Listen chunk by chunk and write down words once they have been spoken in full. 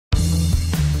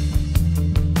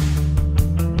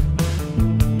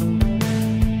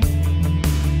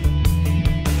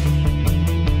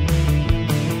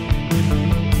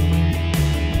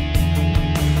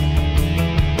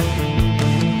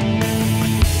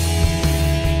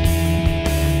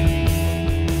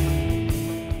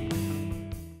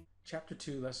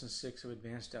2, Lesson 6 of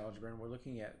Advanced Algebra, and we're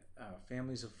looking at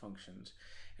families of functions.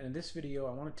 And in this video,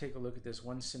 I want to take a look at this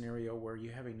one scenario where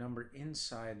you have a number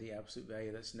inside the absolute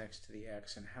value that's next to the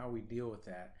x and how we deal with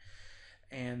that.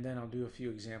 And then I'll do a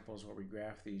few examples where we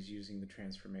graph these using the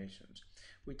transformations.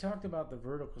 We talked about the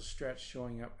vertical stretch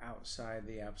showing up outside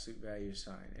the absolute value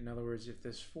sign. In other words, if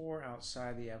there's 4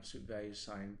 outside the absolute value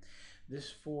sign, this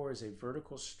 4 is a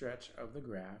vertical stretch of the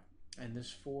graph, and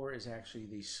this 4 is actually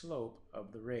the slope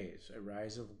of the raise, a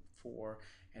rise of 4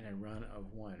 and a run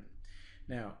of 1.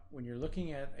 Now, when you're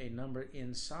looking at a number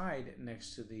inside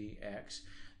next to the x,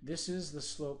 this is the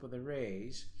slope of the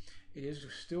raise. It is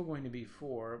still going to be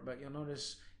 4, but you'll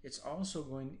notice it's also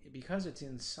going, because it's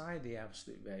inside the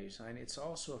absolute value sign, it's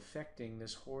also affecting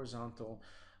this horizontal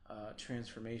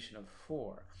transformation of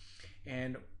 4.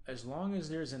 And as long as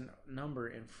there's a number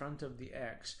in front of the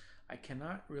x, I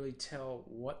cannot really tell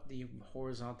what the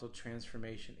horizontal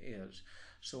transformation is.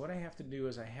 So what I have to do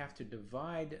is I have to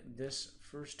divide this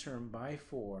first term by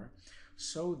 4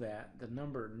 so that the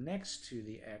number next to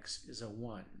the x is a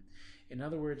 1. In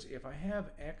other words, if I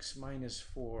have x minus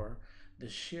 4, the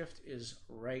shift is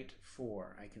right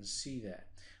 4. I can see that.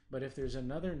 But if there's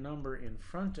another number in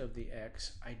front of the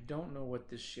x, I don't know what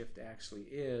this shift actually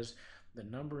is. The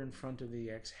number in front of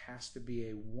the x has to be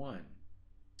a 1.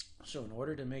 So in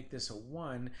order to make this a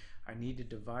 1, I need to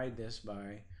divide this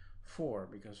by 4,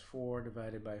 because 4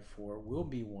 divided by 4 will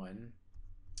be 1,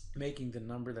 making the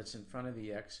number that's in front of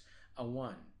the x a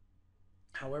 1.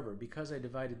 However, because I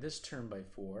divided this term by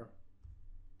 4,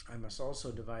 I must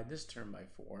also divide this term by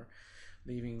 4,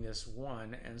 leaving this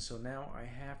 1, and so now I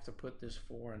have to put this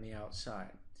 4 on the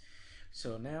outside.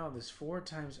 So now this 4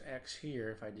 times x here,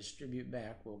 if I distribute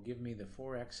back, will give me the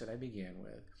 4x that I began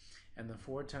with, and the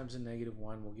 4 times the negative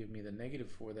 1 will give me the negative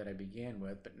 4 that I began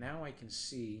with, but now I can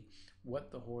see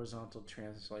what the horizontal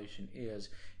translation is.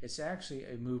 It's actually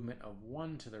a movement of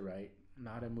 1 to the right,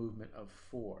 not a movement of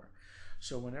 4.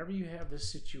 So whenever you have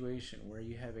this situation where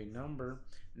you have a number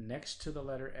next to the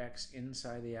letter x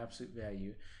inside the absolute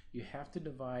value, you have to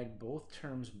divide both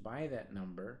terms by that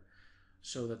number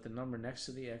so that the number next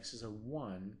to the x is a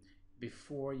 1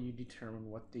 before you determine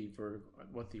what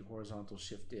the horizontal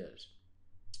shift is.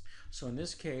 So in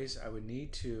this case, I would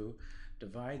need to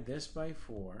divide this by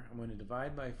 4. I'm going to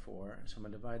divide by 4, so I'm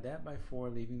going to divide that by 4,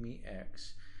 leaving me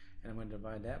x, and I'm going to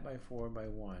divide that by 4 by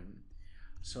 1.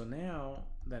 So now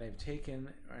that I've taken,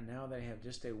 or now that I have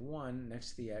just a 1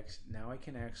 next to the x, now I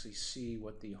can actually see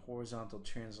what the horizontal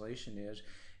translation is,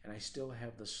 and I still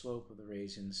have the slope of the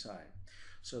raise inside.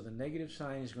 So the negative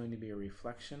sign is going to be a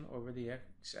reflection over the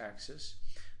x-axis.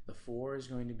 The 4 is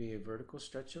going to be a vertical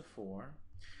stretch of 4.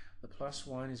 The plus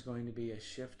 1 is going to be a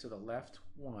shift to the left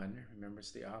 1. Remember,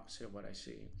 it's the opposite of what I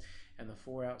see. And the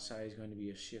 4 outside is going to be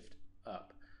a shift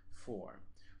up 4.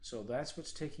 So that's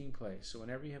what's taking place. So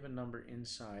whenever you have a number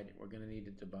inside, we're going to need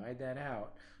to divide that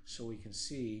out so we can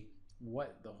see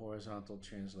what the horizontal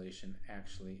translation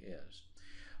actually is.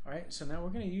 All right, so now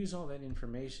we're going to use all that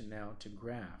information now to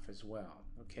graph as well,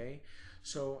 okay?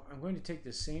 So I'm going to take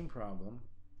the same problem,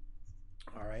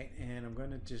 all right, and I'm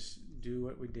going to just do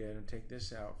what we did and take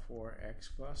this out for x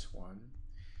plus 1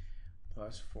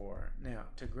 plus 4. Now,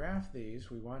 to graph these,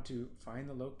 we want to find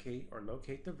the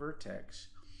locate the vertex,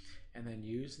 and then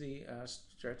use the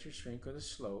stretch or shrink or the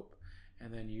slope,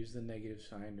 and then use the negative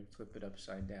sign and flip it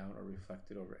upside down or reflect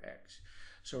it over x.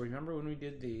 So remember when we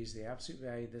did these, the absolute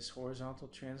value, this horizontal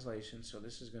translation, so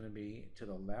this is going to be to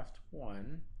the left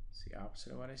 1, it's the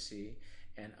opposite of what I see,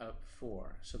 and up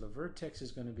 4. So the vertex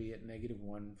is going to be at negative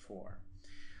 1, 4.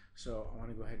 So I want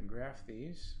to go ahead and graph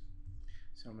these.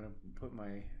 So I'm going to put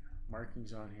my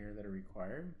markings on here that are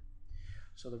required.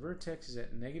 So the vertex is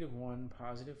at negative 1,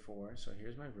 positive 4. So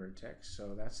here's my vertex.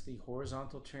 So that's the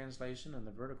horizontal translation and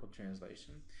the vertical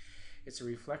translation. It's a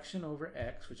reflection over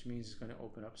x, which means it's going to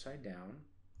open upside down.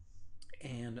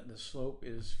 And the slope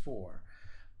is 4.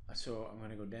 So I'm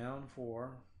going to go down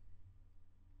 4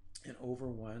 and over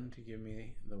 1 to give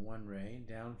me the 1 ray,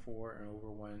 down 4 and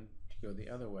over 1 to go the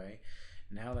other way.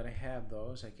 Now that I have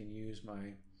those, I can use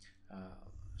my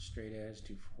straight edge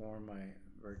to form my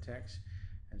vertex.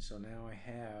 And so now I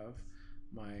have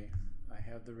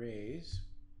the raise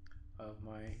of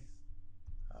my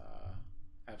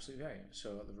absolute value.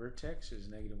 So the vertex is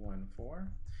negative 1, 4,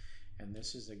 and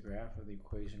this is the graph of the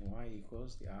equation y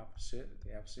equals the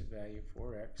absolute value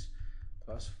 4x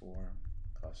plus 4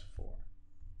 plus 4.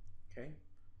 Okay?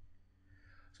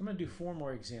 So I'm going to do 4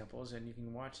 more examples, and you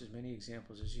can watch as many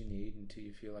examples as you need until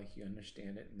you feel like you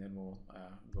understand it, and then we'll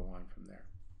go on from there.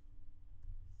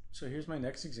 So here's my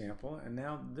next example, and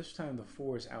now this time the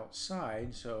 4 is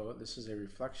outside, so this is a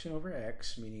reflection over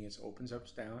x, meaning it opens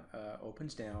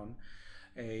down,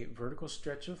 a vertical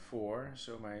stretch of 4,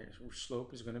 so my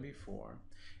slope is going to be 4,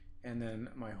 and then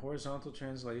my horizontal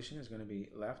translation is going to be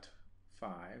left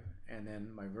 5, and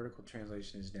then my vertical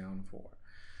translation is down 4.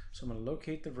 So I'm going to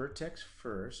locate the vertex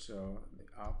first, so the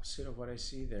opposite of what I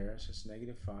see there, so it's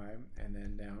 -5 and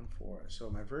then down 4. So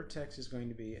my vertex is going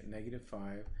to be at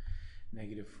 -5,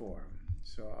 -4.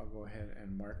 So I'll go ahead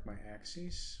and mark my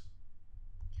axes.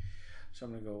 So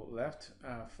I'm going to go left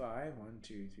 5, 1,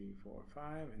 2, 3, 4,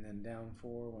 5, and then down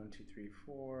 4, 1, 2, 3,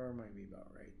 4, might be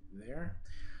about right there.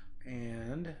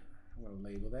 And I'm going to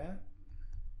label that.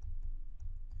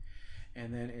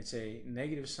 And then it's a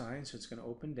negative sign, so it's going to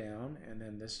open down, and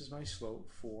then this is my slope,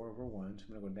 4/1. So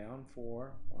I'm going to go down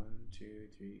 4, 1, 2,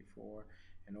 3, 4,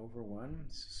 and over 1.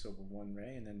 It's the slope of one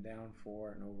ray, and then down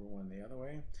 4 and over 1 the other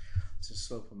way. It's the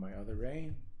slope of my other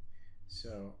ray.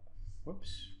 So,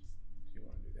 whoops, do you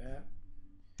want to do that?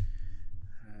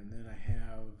 And then I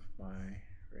have my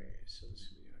rays. So this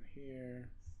will be down here,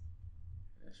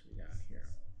 and this will be down here.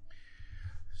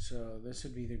 So this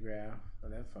would be the graph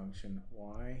of that function,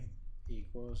 y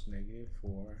equals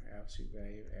 -4 absolute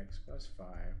value of x plus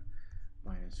 5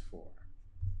 minus 4.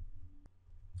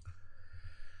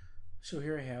 So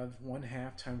here I have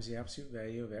 1/2 times the absolute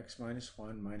value of x minus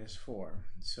 1 minus 4.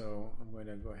 So I'm going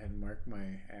to go ahead and mark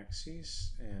my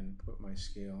axes and put my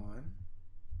scale on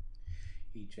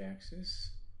each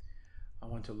axis. I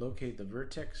want to locate the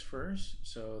vertex first,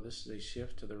 so this is a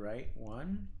shift to the right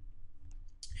 1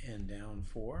 and down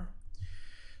 4.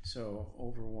 So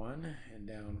over 1 and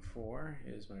down 4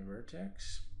 is my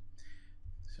vertex.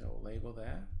 So label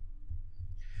that.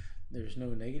 There's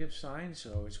no negative sign,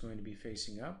 so it's going to be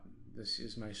facing up. This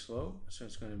is my slope, so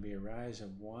it's going to be a rise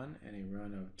of 1 and a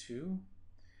run of 2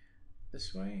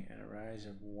 this way, and a rise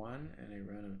of 1 and a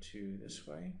run of 2 this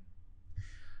way.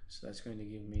 So that's going to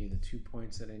give me the 2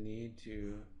 points that I need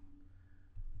to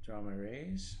draw my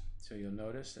rays. So you'll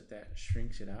notice that that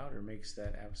shrinks it out or makes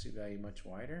that absolute value much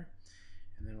wider.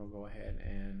 And then we'll go ahead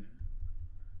and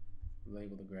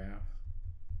label the graph.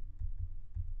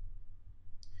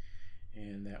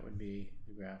 And that would be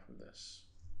the graph of this.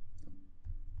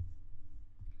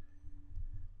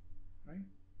 All right.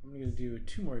 I'm going to do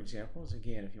 2 more examples.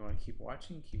 Again, if you want to keep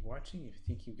watching, keep watching. If you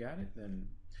think you got it, then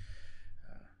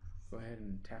go ahead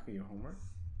and tackle your homework.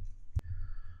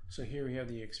 So here we have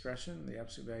the expression, the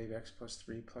absolute value of x plus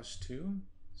 3 plus 2.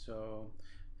 So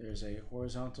there's a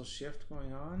horizontal shift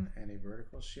going on and a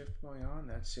vertical shift going on.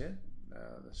 That's it.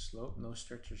 The slope, no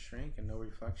stretch or shrink, and no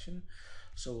reflection.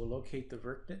 So we'll locate the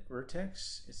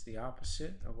vertex. It's the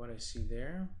opposite of what I see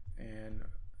there, and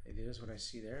it is what I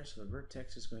see there. So the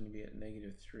vertex is going to be at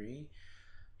 -3,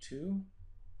 2.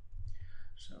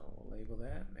 So we'll label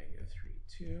that -3,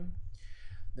 2.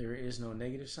 There is no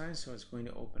negative sign, so it's going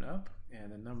to open up,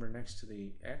 and the number next to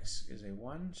the x is a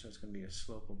 1, so it's going to be a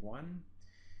slope of 1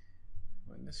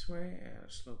 going this way, and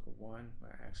a slope of 1,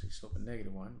 well, actually slope of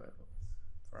 -1, but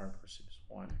for our purposes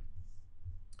 1.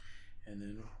 And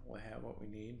then we'll have what we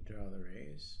need to draw the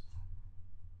rays.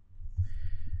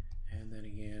 And then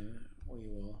again, we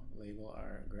will label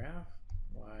our graph,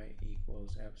 y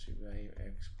equals absolute value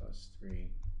x plus 3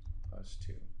 plus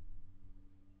 2.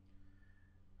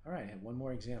 All right, I have one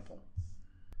more example.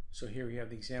 So here we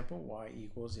have the example, y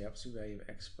equals the absolute value of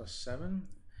x plus 7.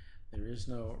 There is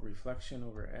no reflection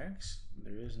over x.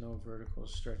 There is no vertical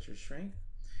stretch or shrink.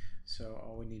 So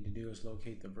all we need to do is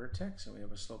locate the vertex, and we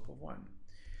have a slope of 1.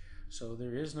 So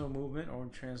there is no movement or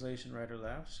translation right or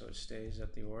left, so it stays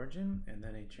at the origin, and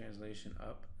then a translation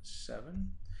up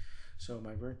 7. So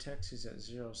my vertex is at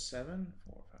 0, 7,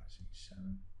 4, 5, 6,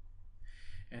 7.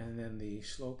 And then the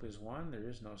slope is 1. There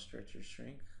is no stretch or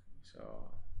shrink. So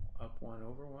up 1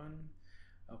 over 1,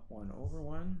 up 1 over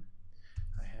 1.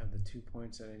 I have the 2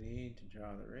 points that I need to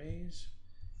draw the rays.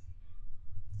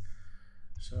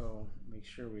 So make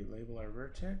sure we label our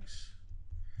vertex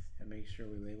and make sure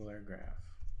we label our graph.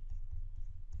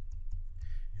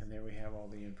 And there we have all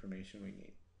the information we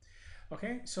need.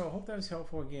 Okay, so I hope that was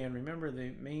helpful. Again, remember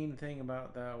the main thing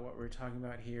about what we're talking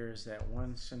about here is that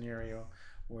one scenario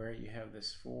where you have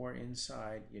this 4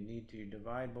 inside, you need to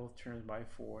divide both terms by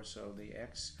 4, so the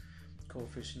x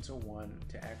coefficient's a 1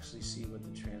 to actually see what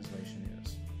the translation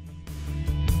is.